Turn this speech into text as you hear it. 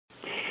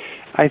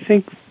I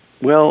think,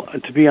 well,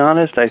 to be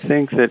honest, I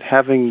think that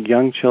having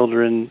young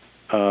children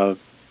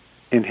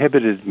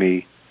inhibited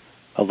me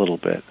a little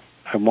bit.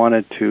 I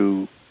wanted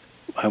to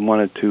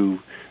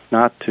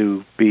not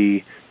to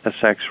be a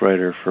sex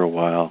writer for a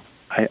while.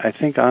 I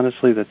think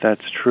honestly that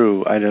that's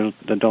true. I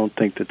don't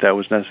think that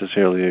was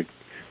necessarily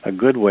a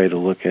good way to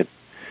look at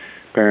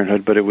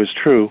parenthood, but it was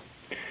true.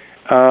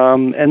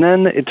 And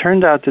then it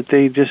turned out that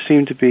they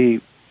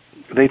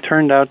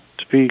turned out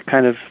to be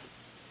kind of,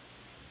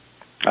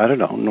 I don't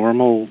know,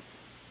 normal,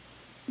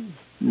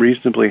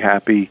 reasonably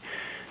happy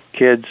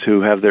kids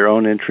who have their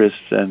own interests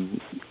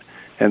and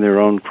their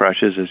own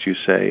crushes, as you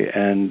say.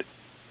 And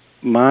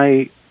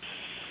my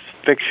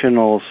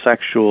fictional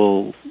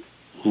sexual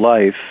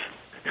life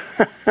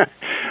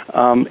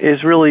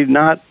is really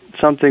not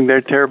something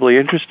they're terribly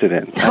interested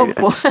in. Oh,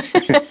 boy.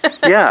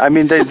 Yeah, I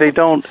mean, they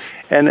don't,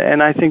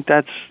 and I think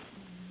that's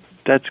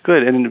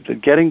good.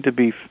 And getting to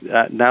be,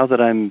 now that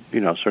I'm,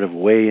 sort of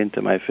way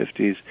into my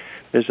 50s,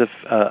 there's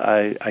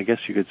I guess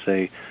you could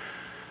say,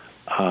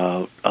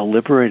 a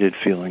liberated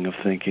feeling of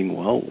thinking,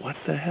 well, what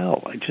the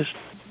hell? I just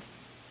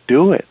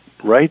do it.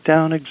 Write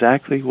down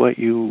exactly what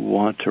you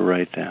want to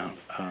write down.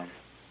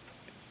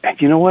 And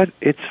you know what?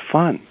 It's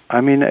fun. I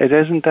mean, it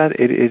isn't that.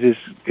 It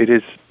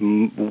is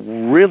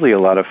really a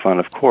lot of fun,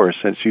 of course,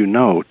 as you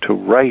know, to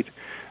write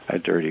a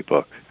dirty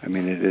book. I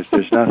mean, it is.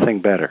 There's nothing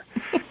better.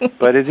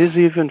 But it is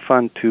even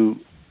fun to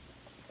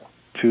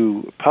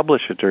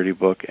publish a dirty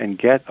book and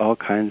get all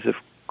kinds of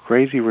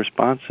crazy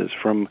responses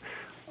from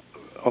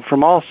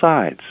all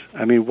sides.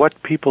 I mean,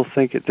 what people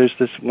think. There's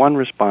this one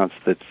response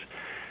that's.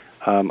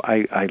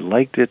 I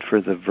liked it for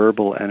the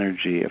verbal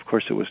energy. Of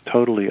course, it was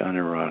totally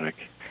unerotic.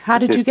 How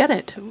did you get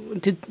it?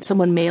 Did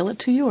someone mail it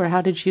to you, or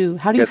how do you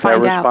find out?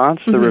 That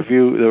response? The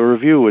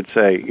review would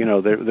say,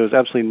 there's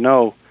absolutely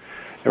no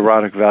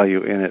erotic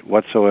value in it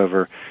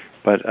whatsoever,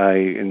 but I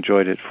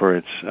enjoyed it for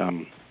its,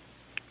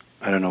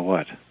 I don't know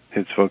what,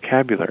 its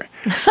vocabulary,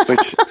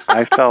 which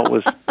I felt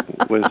was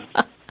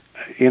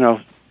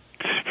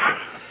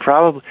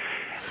probably.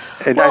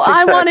 Well,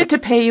 I wanted to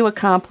pay you a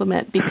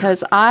compliment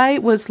because I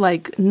was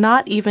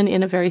not even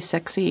in a very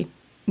sexy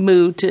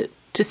mood to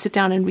sit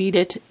down and read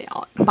it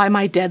by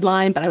my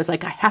deadline, but I was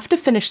like, I have to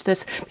finish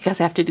this because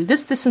I have to do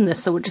this, this, and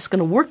this, so we're just going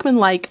to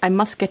workmanlike. I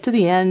must get to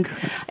the end.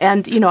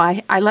 And,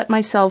 I let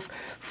myself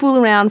fool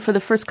around for the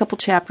first couple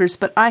chapters,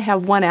 but I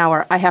have 1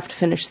 hour. I have to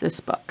finish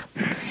this book.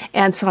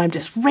 And so I'm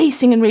just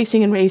racing, and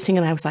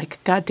I was like,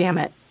 God damn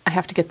it, I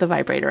have to get the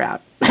vibrator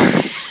out.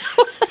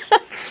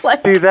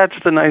 See, that's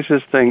the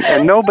nicest thing,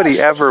 and nobody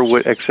ever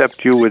would,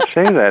 except you, would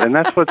say that, and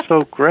that's what's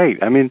so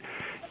great. I mean,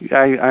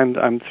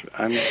 I'm.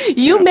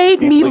 You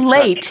made me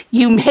late.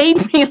 You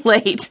made me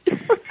late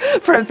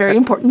for a very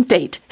important date.